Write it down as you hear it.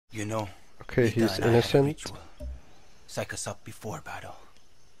You know, Okay, Lita he's and I had a innocent. ritual. Psych us up before battle.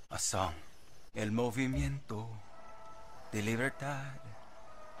 A song. El movimiento de libertad.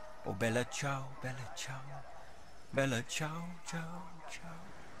 Oh, bella ciao, bella ciao. Bella ciao, ciao,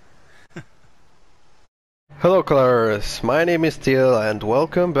 ciao. Hello colors, my name is Teal and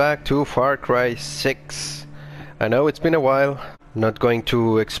welcome back to Far Cry 6. I know it's been a while, not going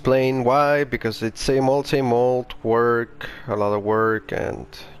to explain why, because it's same old work, a lot of work and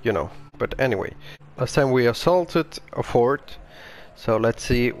you know. But anyway, last time we assaulted a fort, so let's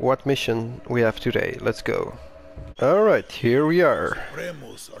see what mission we have today. Let's go. Alright, here we are.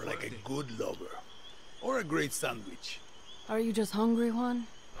 Supremos are like a good lover. Or a great sandwich. Are you just hungry, Juan?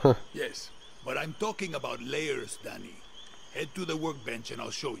 Yes, but I'm talking about layers, Danny. Head to the workbench and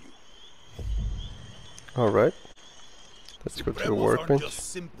I'll show you. Alright. Let's go to the Supremos aren't workbench.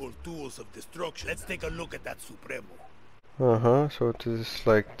 just simple tools of destruction. Let's take a look at that Supremo. So this is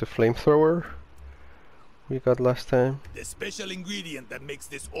like the flamethrower we got last time. The special ingredient that makes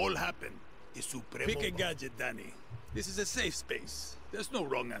this all happen is Supremo. Pick a gadget, Danny. This is a safe space. There's no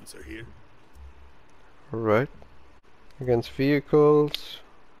wrong answer here. Alright. Against vehicles.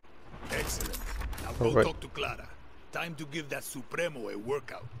 Excellent. Now go talk to Clara. Time to give that Supremo a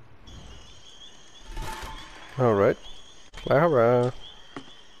workout. Alright. Clara.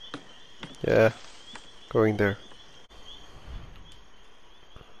 Yeah. Going there.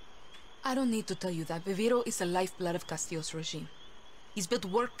 I don't need to tell you that Viviro is the lifeblood of Castillo's regime. He's built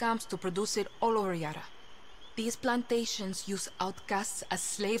work camps to produce it all over Yara. These plantations use outcasts as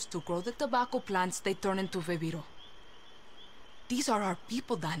slaves to grow the tobacco plants they turn into Viviro. These are our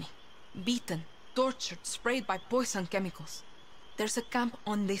people, Danny. Beaten, tortured, sprayed by poison chemicals. There's a camp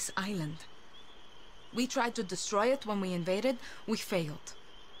on this island. We tried to destroy it when we invaded. We failed.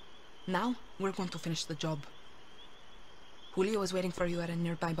 Now, we're going to finish the job. Julio is waiting for you at a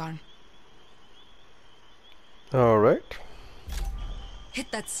nearby barn. Alright. Hit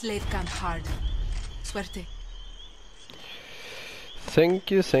that slave camp hard. Suerte.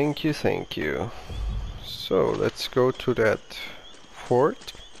 Thank you, thank you, thank you. So, let's go to that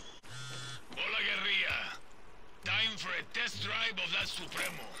fort. Hola, guerrilla. Time for a test drive of that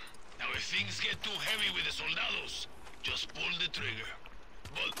Supremo. Now, if things get too heavy with the soldados, just pull the trigger.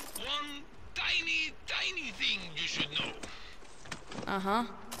 But one tiny thing you should know. Uh-huh.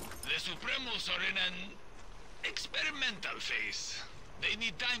 The Supremos are in an experimental phase. They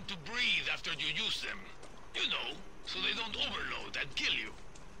need time to breathe after you use them. You know, so they don't overload and kill you.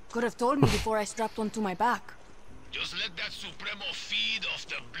 Could have told me before I strapped one to my back. Just let that Supremo feed off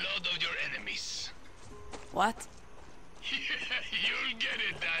the blood of your enemies. What? You'll get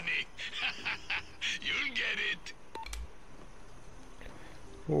it, Danny. You'll get it.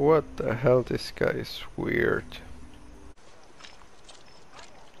 What the hell, this guy is weird.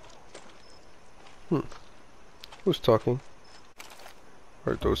 Who's talking?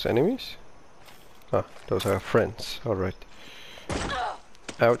 Are those enemies? Ah, those are friends, alright.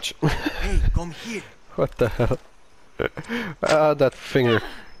 Ouch. Hey, come here. What the hell? Ah, that finger.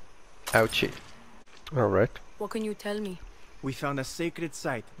 Ouchie. Alright. What can you tell me? We found a sacred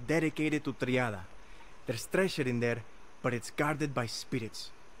site dedicated to Triada. There's treasure in there, but it's guarded by spirits.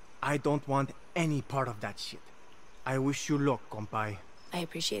 I don't want any part of that shit. I wish you luck, compay. I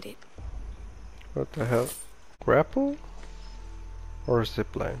appreciate it. What the hell? Grapple? Or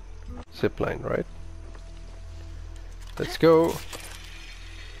zipline? Zipline, right? Let's go.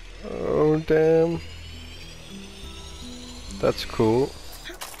 Oh, damn. That's cool.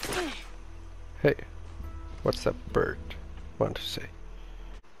 Hey, what's that bird want to say?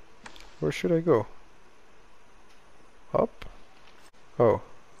 Where should I go? Up? Oh,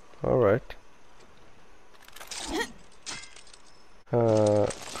 alright.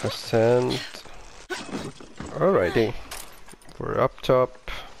 Ascend. Alrighty. We're up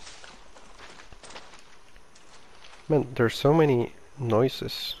top. Man, there's so many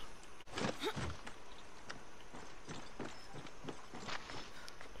noises.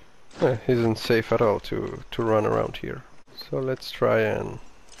 Isn't safe at all to run around here. So let's try and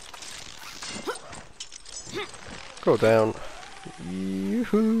go down.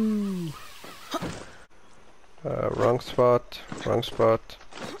 Yoo-hoo! Wrong spot, wrong spot.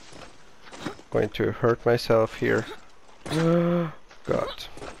 Going to hurt myself here. God.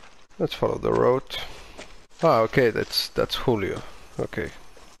 Let's follow the road. Ah, okay, that's Julio. Okay.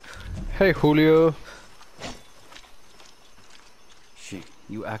 Hey, Julio. Shit,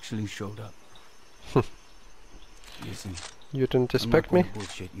 you actually showed up. Listen, You didn't I'm not expect me? gonna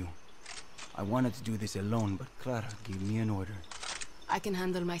bullshit you. I wanted to do this alone, but Clara gave me an order. I can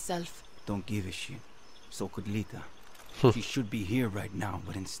handle myself. Don't give a shit. So could Lita. She should be here right now,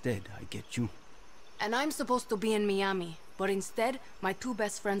 but instead, I get you. And I'm supposed to be in Miami, but instead, my two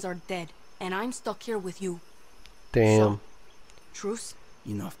best friends are dead, and I'm stuck here with you. Damn. So, truce?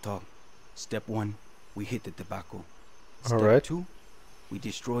 Enough talk. Step 1, we hit the tobacco. All Step right. 2, we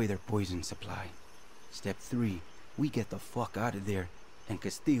destroy their poison supply. Step 3, we get the fuck out of there, and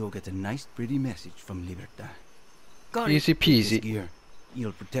Castillo gets a nice pretty message from Libertad. Got it. Easy This peasy. gear,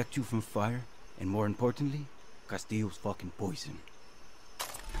 it'll protect you from fire, and more importantly, Castillo's fucking poison.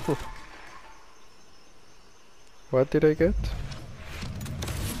 What did I get?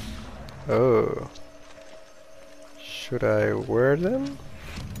 Oh. Should I wear them?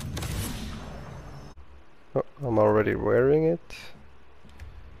 Oh, I'm already wearing it.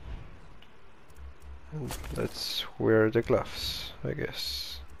 And let's wear the gloves, I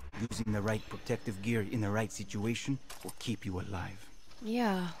guess. Using the right protective gear in the right situation will keep you alive.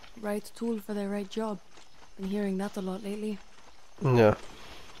 Yeah, right tool for the right job. Been hearing that a lot lately. Yeah.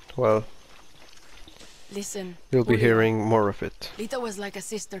 Well, Listen. you'll be Julio, hearing more of it. Lita was like a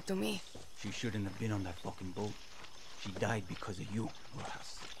sister to me. She shouldn't have been on that fucking boat. She died because of you,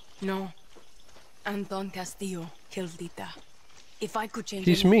 Rojas. No. Anton Castillo killed Lita. If I could change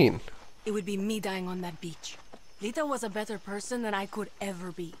He's anything, mean. it would be me dying on that beach. Lita was a better person than I could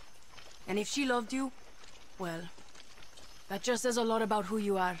ever be. And if she loved you, well, that just says a lot about who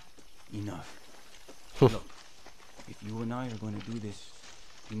you are. Enough. Look, if you and I are going to do this,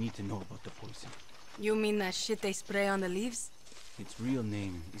 we need to know about the poison. You mean that shit they spray on the leaves? Its real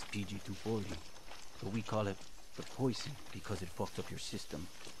name is PG-240, but we call it the poison because it fucks up your system.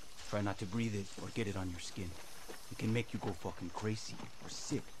 Try not to breathe it or get it on your skin. It can make you go fucking crazy or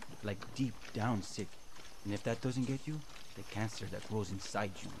sick, like deep down sick. And if that doesn't get you, the cancer that grows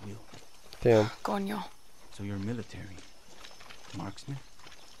inside you will. Damn. Coño. So you're military. Marksman?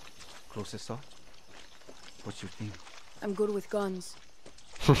 Close assault? What's your thing? I'm good with guns.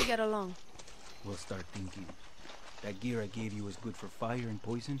 We get along. We'll start thinking. That gear I gave you is good for fire and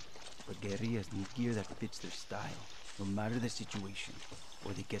poison, but guerrillas need gear that fits their style, no matter the situation,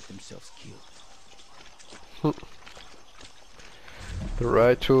 or they get themselves killed. The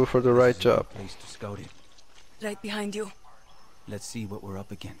right tool for the right This is a good job. place to scout it. Right behind you. Let's see what we're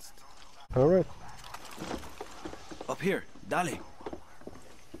up against. Alright. Up here, dale.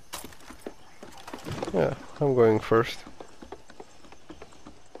 Yeah, I'm going first.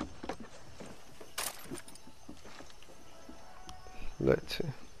 Let's see.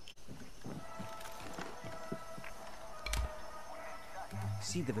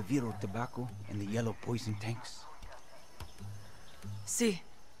 See the Viviro tobacco and the yellow poison tanks? See.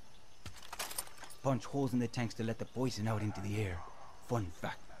 Punch holes in the tanks to let the poison out into the air. Fun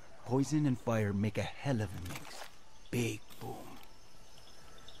fact, poison and fire make a hell of a mix. Big boom.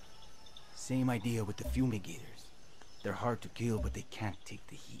 Same idea with the fumigators. They're hard to kill, but they can't take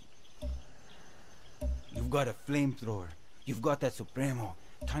the heat. You've got a flamethrower. You've got that Supremo.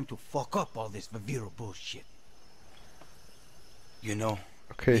 Time to fuck up all this Viviro bullshit. You know,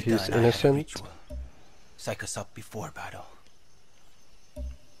 Okay, Lita he's and I had a innocent. ritual. Psych us up before battle.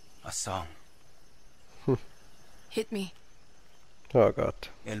 A song. Hit me. Oh god.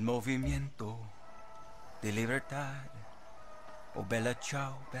 El movimiento de libertad. Oh, bella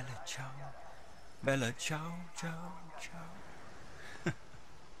ciao, bella ciao. Bella ciao, ciao, ciao.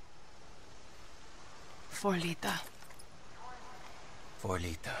 For Lita. For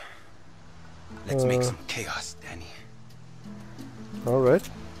Lita. Let's make some chaos, Danny. Alright.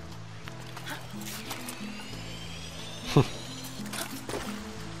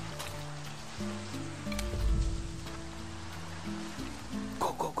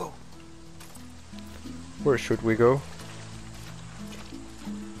 Go, go, go. Where should we go?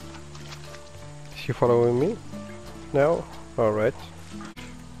 Is he following me? No? Alright.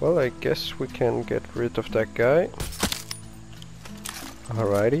 Well, I guess we can get rid of that guy.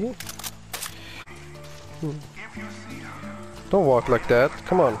 Alrighty. Don't walk like that,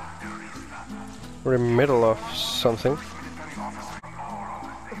 come on. We're in the middle of something.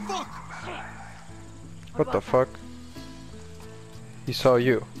 What the fuck? He saw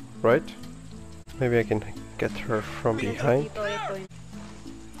you, right? Maybe I can get her from behind.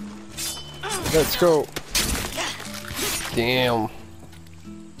 Let's go! Damn!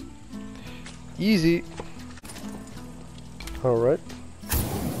 Easy! Alright.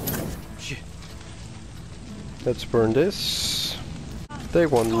 Shit. Let's burn this. They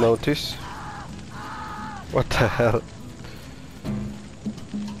won't notice. What the hell?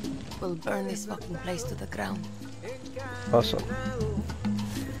 We'll burn this fucking place to the ground. Awesome.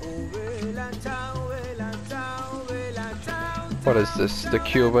 What is this? The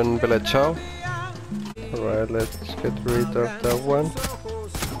Cuban Bella Ciao? Alright. Alright, let's get rid of that one.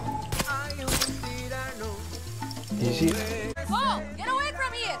 Easy. Whoa! Get away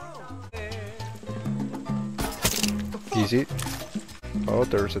from here! Easy. Oh,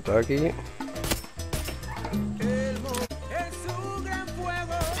 there's a doggy.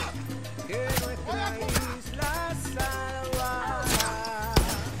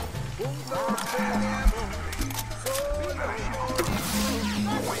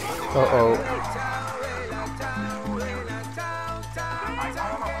 Uh-oh.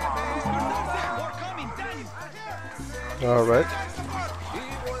 Alright.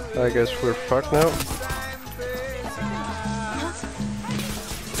 I guess we're fucked now.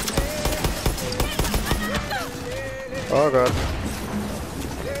 Oh god.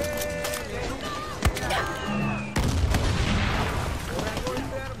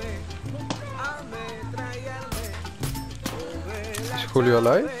 Is Julio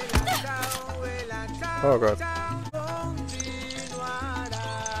alive? Oh god.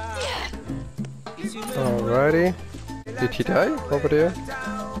 Alrighty. Did he die over there?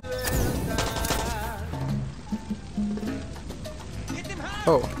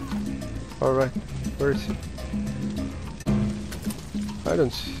 Oh. Alright. Where is he? I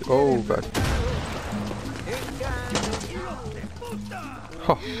don't see. Oh god.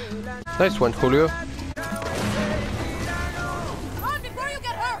 Oh. Nice one, Julio. Run before you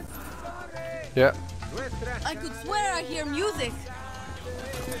get hurt! Yeah. I could swear I hear music.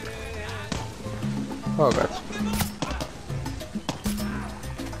 Oh god.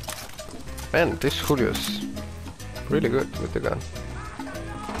 Man, this Julio's really good with the gun.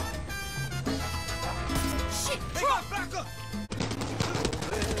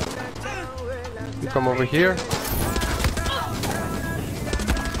 You come over here.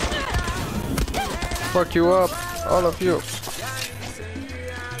 Fuck you up, all of you.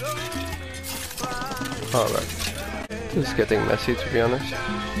 Alright. This is getting messy, to be honest.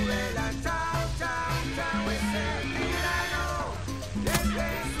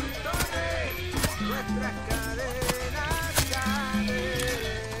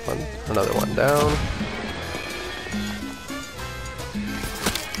 Another one down.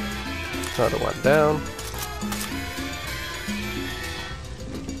 Another one down.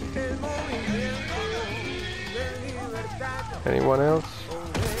 Anyone else?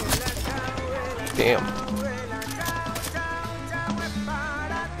 Damn.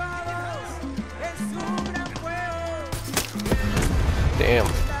 Damn.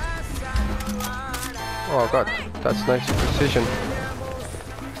 Oh god, that's nice precision.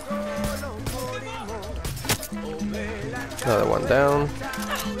 Another one down.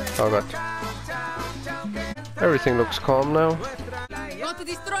 Oh god. Everything looks calm now. Want to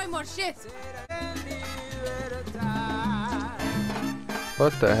destroy more shit?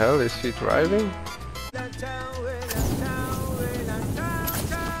 What the hell, is he driving?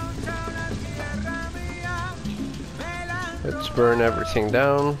 Let's burn everything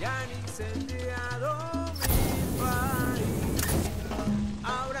down.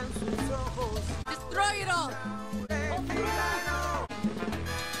 Destroy it all!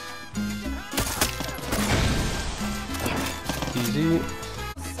 Easy.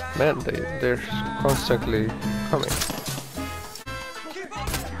 Man, they're constantly coming.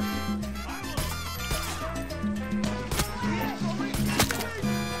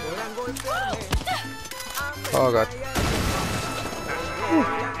 Oh god. Whew,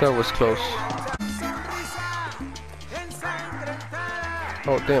 that was close.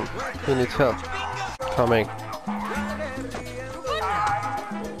 Oh damn, he needs help. Coming.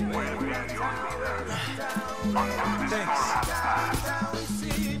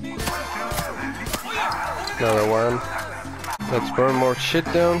 Another one. Let's burn more shit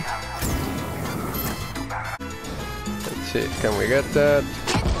down. Let's see, can we get that?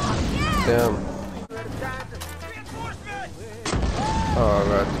 Damn. Oh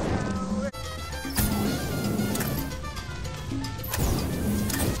god.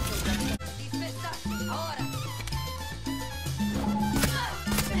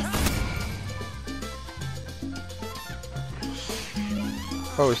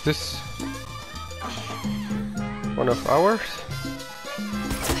 Oh, is this one of ours?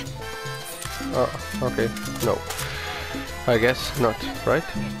 Oh, okay. No. I guess not, right?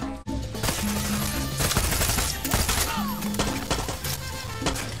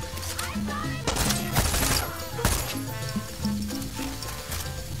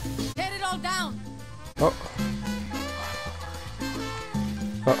 Tear it all down! Oh.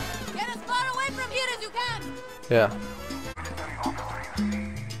 Oh. Get as far away from here as you can! Yeah.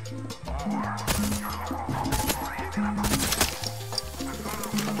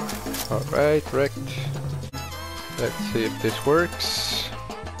 Alright, wrecked. Let's see if this works.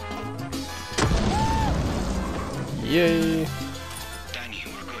 Yay! Danny,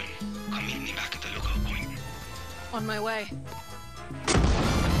 we're good. Come meet me back at the lookout point. On my way.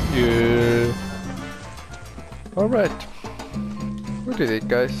 Yeah. Alright. We did it,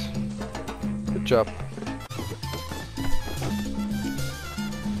 guys. Good job.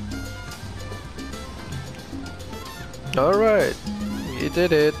 Alright. We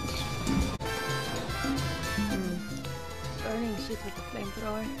did it. Burning shit with a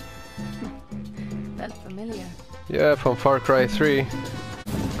flamethrower. Felt familiar. Yeah, from Far Cry 3.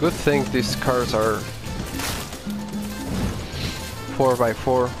 Good thing these cars are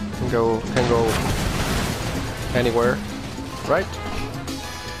 4x4 can go anywhere, right?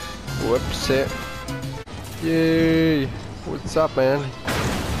 Whoopsie. Yay! What's up, man?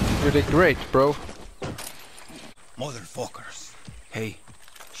 You did great, bro. Motherfuckers. Hey,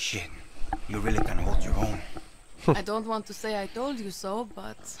 shit. You really can hold your own. I don't want to say I told you so,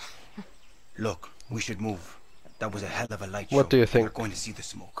 but... Look, we should move. That was a hell of a light show. What do you think? We're going to see the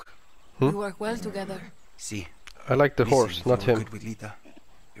smoke. We work well together. See? I like the Listen, horse, if not you're him. good with Lita.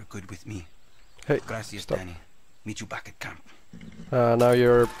 You're good with me. Hey, Gracias, stop. Danny. Meet you back at camp. Now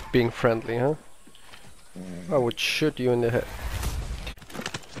you're being friendly, huh? I would shoot you in the head.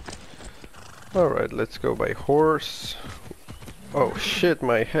 Alright, let's go by horse. Oh shit,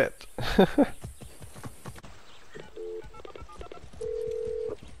 my head.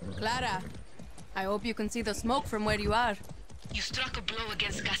 Clara, I hope you can see the smoke from where you are. You struck a blow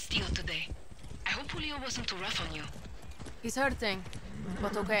against Castillo today. I hope Julio wasn't too rough on you. He's hurting,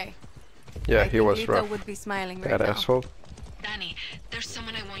 but okay. Yeah, I he think was Lita rough. would be smiling right That now. asshole. Danny, there's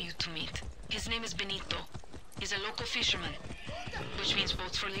someone I want you to meet. His name is Benito. He's a local fisherman, which means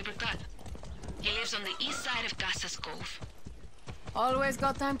boats for Libertad. He lives on the east side of Casas Cove. Always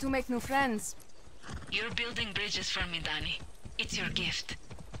got time to make new friends. You're building bridges for me, Danny. It's your gift.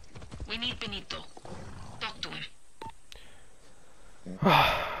 We need Benito. Talk to him.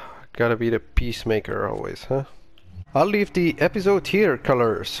 Gotta be the peacemaker always, huh? I'll leave the episode here,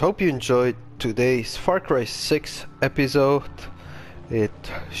 colors. Hope you enjoyed today's Far Cry 6 episode. It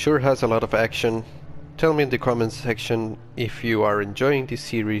sure has a lot of action. Tell me in the comments section if you are enjoying this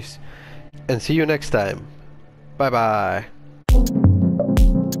series. And see you next time. Bye bye.